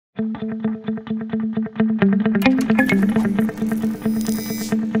Hey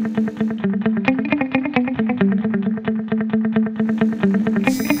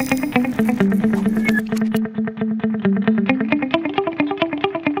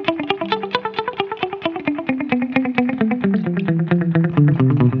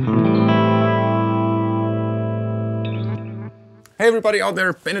everybody out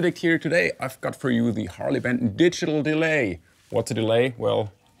there, Benedict here. Today I've got for you the Harley Benton Digital Delay. What's a delay?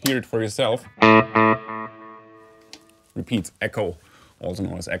 Well, hear it for yourself. Repeats, echo, also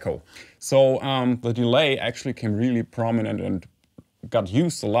known as echo. So the delay actually came really prominent and got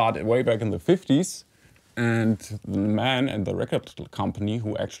used a lot way back in the 50s. And the man and the record company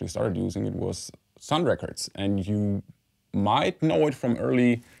who actually started using it was Sun Records. And you might know it from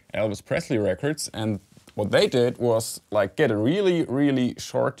early Elvis Presley records. And what they did was like get a really, really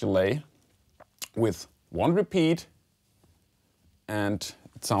short delay with one repeat, and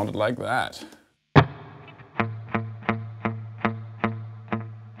it sounded like that.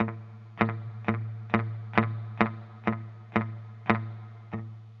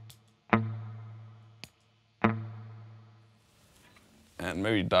 And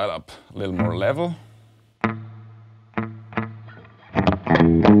maybe dial up a little more level.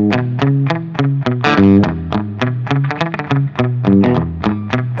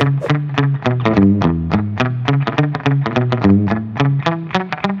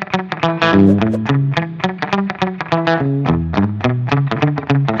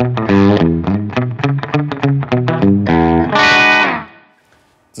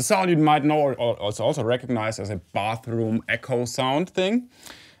 The sound you might know or also recognize as a bathroom echo sound thing.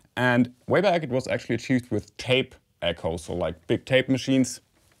 And way back it was actually achieved with tape echo, so like big tape machines.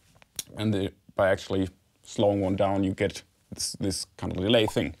 And by actually slowing one down, you get this kind of delay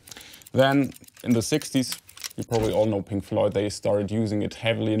thing. Then in the 60s, you probably all know Pink Floyd, they started using it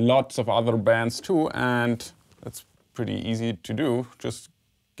heavily in lots of other bands too, and that's pretty easy to do. Just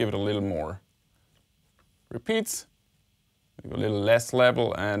give it a little more repeats, maybe a little less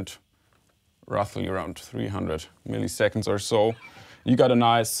level, and roughly around 300 milliseconds or so. You got a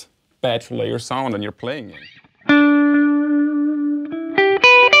nice batch layer sound and you're playing it.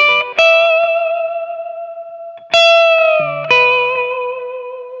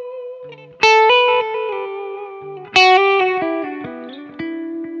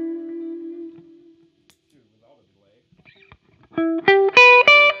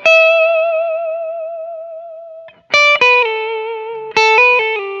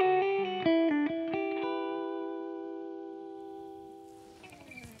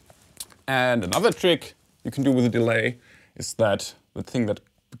 And another trick you can do with a delay is that the thing that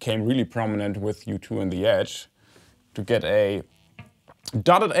became really prominent with U2 and The Edge, to get a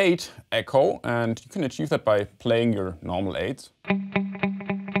dotted 8 echo, and you can achieve that by playing your normal 8s.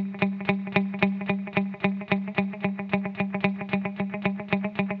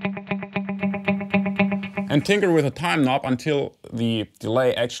 And tinker with a time knob until the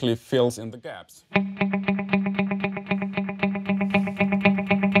delay actually fills in the gaps.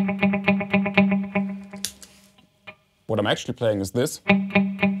 What I'm actually playing is this,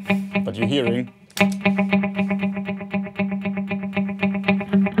 but you're hearing.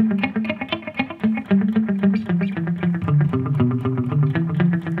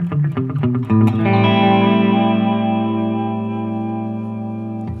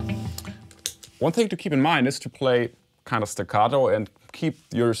 One thing to keep in mind is to play kind of staccato and keep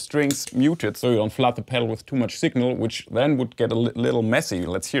your strings muted so you don't flood the pedal with too much signal, which then would get a little messy.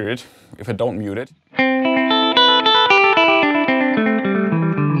 Let's hear it if I don't mute it.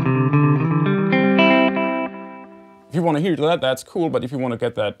 If you want to hear that, that's cool, but if you want to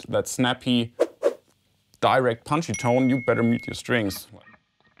get that snappy, direct, punchy tone, you better mute your strings.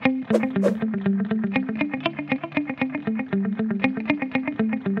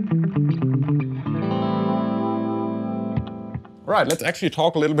 Right, let's actually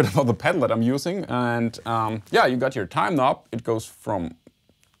talk a little bit about the pedal that I'm using. And yeah, you got your time knob. It goes from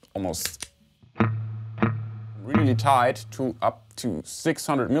almost really tight to up to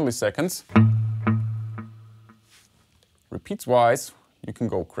 600 milliseconds. Repeats wise, you can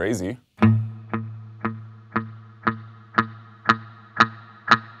go crazy.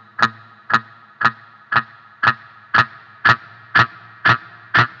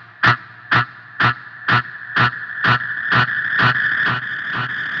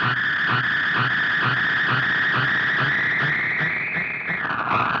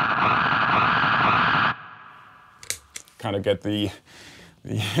 Kind of get the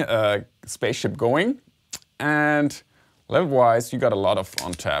spaceship going, and level-wise, you got a lot of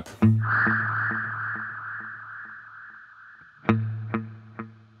on tap.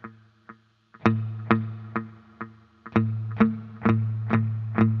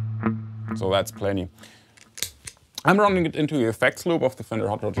 So that's plenty. I'm running it into the effects loop of the Fender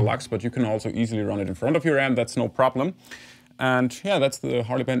Hot Rod Deluxe, but you can also easily run it in front of your amp, that's no problem. And yeah, that's the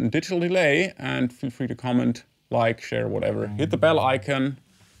Harley Benton Digital Delay, and feel free to comment, like, share, whatever. Hit the bell icon.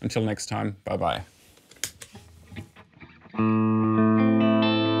 Until next time, bye-bye.